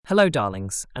Hello,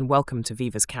 darlings, and welcome to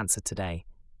Viva's Cancer Today.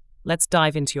 Let's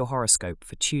dive into your horoscope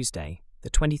for Tuesday, the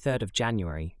 23rd of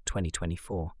January,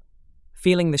 2024.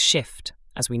 Feeling the shift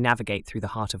as we navigate through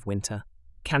the heart of winter?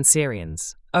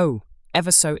 Cancerians, oh,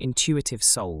 ever so intuitive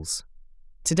souls.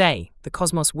 Today, the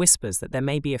cosmos whispers that there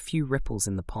may be a few ripples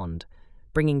in the pond,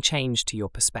 bringing change to your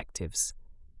perspectives.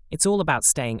 It's all about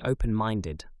staying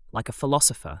open-minded, like a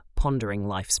philosopher pondering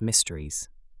life's mysteries.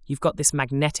 You've got this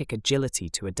magnetic agility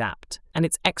to adapt, and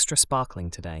it's extra sparkling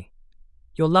today.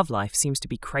 Your love life seems to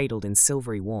be cradled in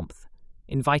silvery warmth,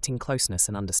 inviting closeness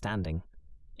and understanding.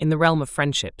 In the realm of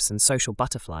friendships and social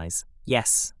butterflies,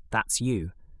 yes, that's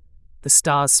you. The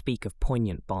stars speak of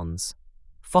poignant bonds.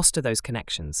 Foster those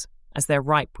connections, as they're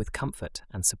ripe with comfort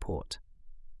and support.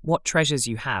 What treasures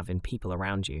you have in people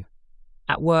around you.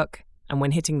 At work, and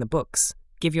when hitting the books,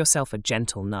 give yourself a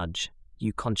gentle nudge,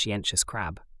 you conscientious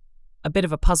crab. A bit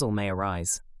of a puzzle may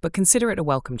arise, but consider it a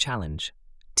welcome challenge.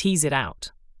 Tease it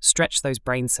out, stretch those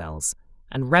brain cells,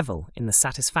 and revel in the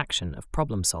satisfaction of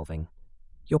problem solving.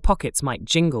 Your pockets might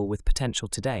jingle with potential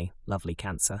today, lovely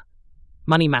Cancer.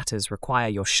 Money matters require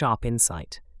your sharp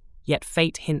insight, yet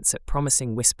fate hints at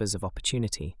promising whispers of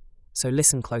opportunity, so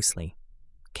listen closely.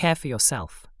 Care for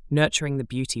yourself, nurturing the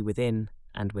beauty within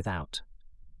and without.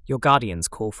 Your guardians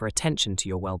call for attention to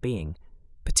your well-being,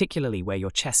 particularly where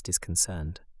your chest is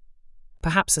concerned.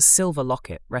 Perhaps a silver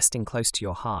locket resting close to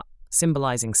your heart,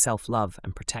 symbolizing self-love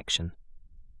and protection.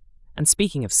 And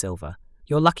speaking of silver,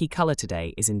 your lucky color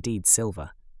today is indeed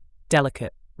silver.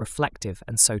 Delicate, reflective,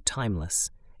 and so timeless,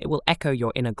 it will echo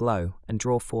your inner glow and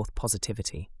draw forth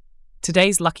positivity.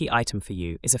 Today's lucky item for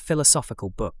you is a philosophical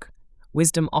book.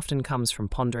 Wisdom often comes from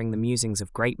pondering the musings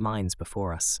of great minds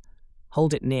before us.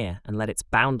 Hold it near and let its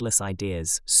boundless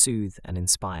ideas soothe and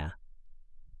inspire.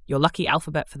 Your lucky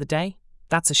alphabet for the day?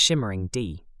 That's a shimmering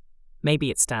D.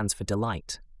 Maybe it stands for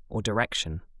delight, or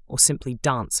direction, or simply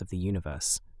dance of the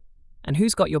universe. And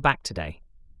who's got your back today?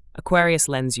 Aquarius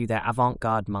lends you their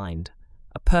avant-garde mind,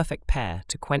 a perfect pair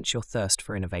to quench your thirst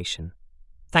for innovation.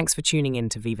 Thanks for tuning in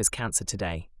to Viva's Cancer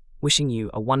Today, wishing you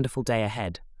a wonderful day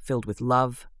ahead, filled with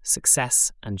love,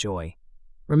 success, and joy.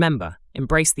 Remember,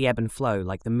 embrace the ebb and flow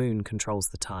like the moon controls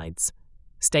the tides.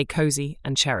 Stay cozy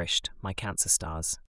and cherished, my Cancer stars.